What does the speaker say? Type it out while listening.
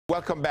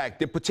Welcome back.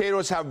 The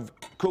potatoes have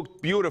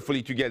cooked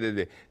beautifully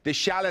together. The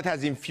shallot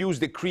has infused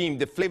the cream.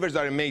 The flavors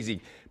are amazing.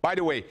 By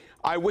the way,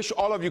 I wish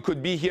all of you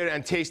could be here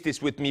and taste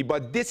this with me,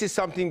 but this is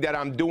something that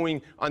I'm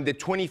doing on the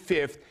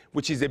 25th,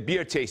 which is a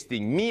beer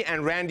tasting. Me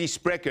and Randy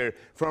Sprecher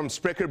from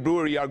Sprecher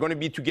Brewery are going to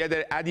be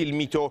together at Il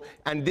Mito,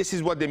 and this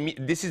is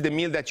the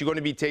meal that you're going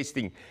to be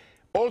tasting.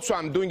 Also,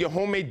 I'm doing a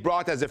homemade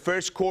broth as a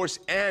first course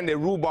and a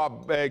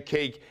rhubarb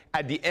cake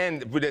at the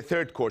end with a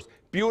third course.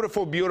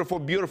 Beautiful, beautiful,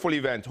 beautiful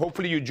event.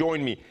 Hopefully you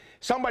join me.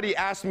 Somebody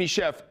asked me,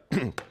 Chef,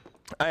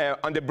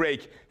 on the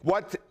break,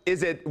 what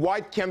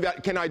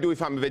can I do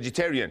if I'm a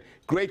vegetarian?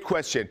 Great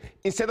question.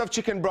 Instead of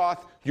chicken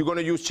broth, you're going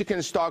to use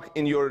chicken stock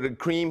in your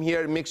cream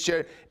here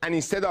mixture, and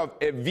instead of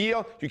a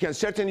veal, you can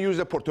certainly use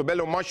a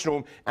portobello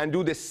mushroom and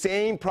do the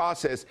same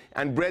process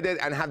and bread it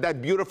and have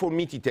that beautiful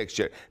meaty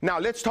texture. Now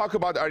let's talk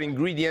about our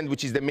ingredient,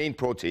 which is the main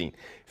protein.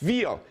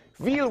 Veal.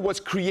 Veal was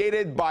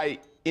created by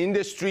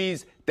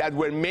industries that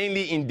were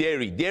mainly in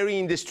dairy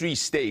industry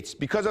states.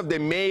 Because of the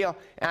male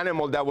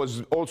animal that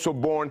was also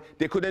born,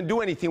 they couldn't do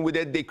anything with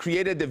it. They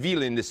created the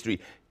veal industry.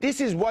 This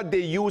is what they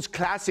use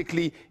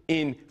classically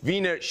in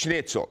Wiener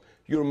Schnitzel.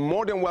 You're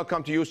more than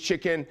welcome to use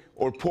chicken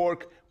or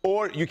pork,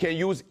 or you can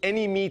use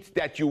any meat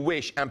that you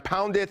wish and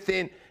pound it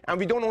thin. And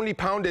we don't only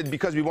pound it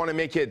because we want to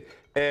make it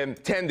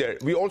tender.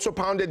 We also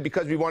pound it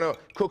because we want to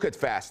cook it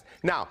fast.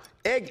 Now,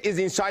 egg is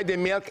inside the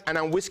milk, and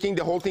I'm whisking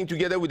the whole thing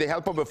together with the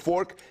help of a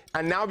fork.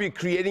 And now we're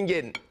creating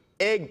an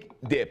egg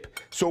dip.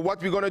 So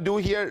what we're going to do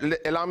here,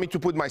 allow me to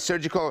put my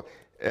surgical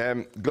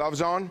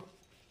gloves on,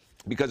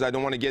 because I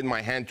don't want to get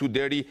my hand too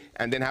dirty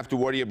and then have to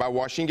worry about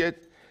washing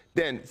it.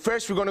 Then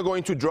first we're going to go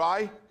into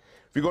dry.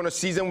 We're going to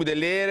season with a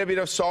little bit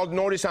of salt.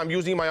 Notice I'm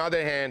using my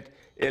other hand,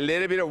 a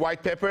little bit of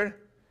white pepper.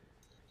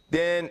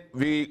 Then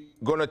we're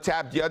going to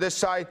tap the other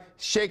side,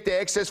 shake the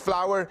excess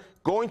flour,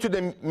 go into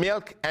the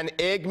milk and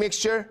egg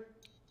mixture,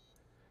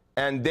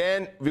 and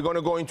then we're going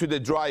to go into the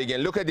dry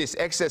again. Look at this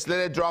excess, let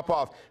it drop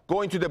off.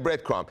 Go into the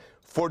breadcrumb.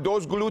 For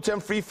those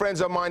gluten-free friends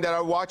of mine that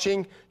are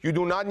watching, you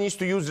do not need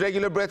to use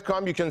regular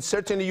breadcrumb. You can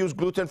certainly use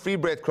gluten-free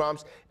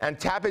breadcrumbs and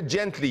tap it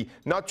gently,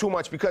 not too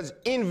much, because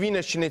in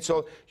Wiener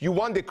Schnitzel, you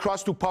want the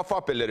crust to puff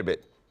up a little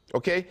bit.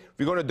 Okay?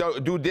 We're going to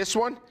do this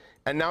one,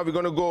 and now we're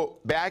going to go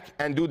back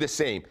and do the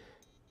same.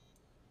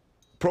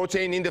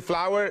 Protein in the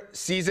flour,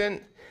 season.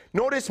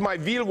 Notice my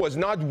veal was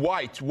not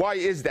white. Why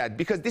is that?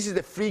 Because this is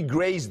a free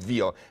grazed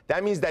veal.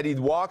 That means that it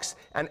walks,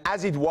 and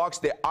as it walks,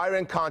 the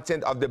iron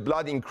content of the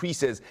blood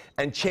increases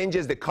and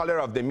changes the color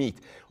of the meat.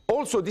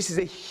 Also, this is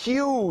a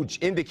huge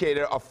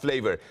indicator of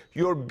flavor.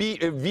 Your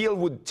veal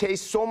would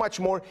taste so much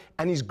more,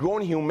 and is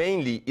grown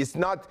humanely. It's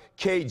not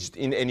caged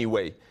in any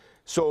way.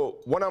 So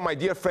one of my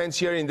dear friends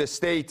here in the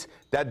state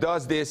that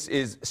does this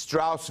is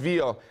Strauss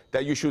veal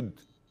that you should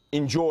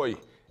enjoy.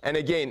 And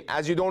again,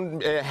 as you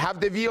don't have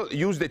the veal,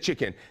 use the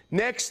chicken.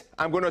 Next,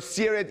 I'm going to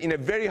sear it in a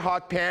very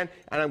hot pan,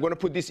 and I'm going to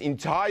put this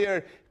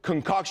entire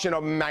concoction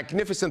of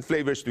magnificent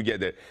flavors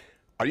together.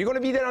 Are you going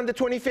to be there on the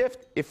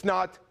 25th? If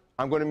not,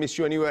 I'm going to miss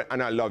you anywhere,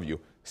 and I love you.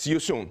 See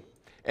you soon.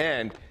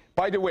 And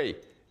by the way,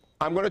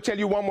 I'm going to tell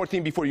you one more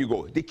thing before you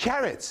go. The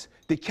carrots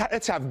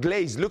have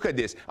glaze. Look at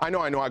this. I know,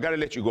 I got to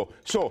let you go.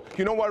 So,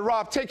 you know what,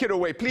 Rob, take it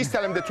away. Please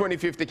tell him the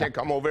 25th they can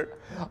come over.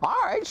 All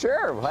right,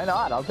 sure. Why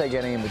not? I'll take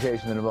any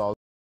invitation that involves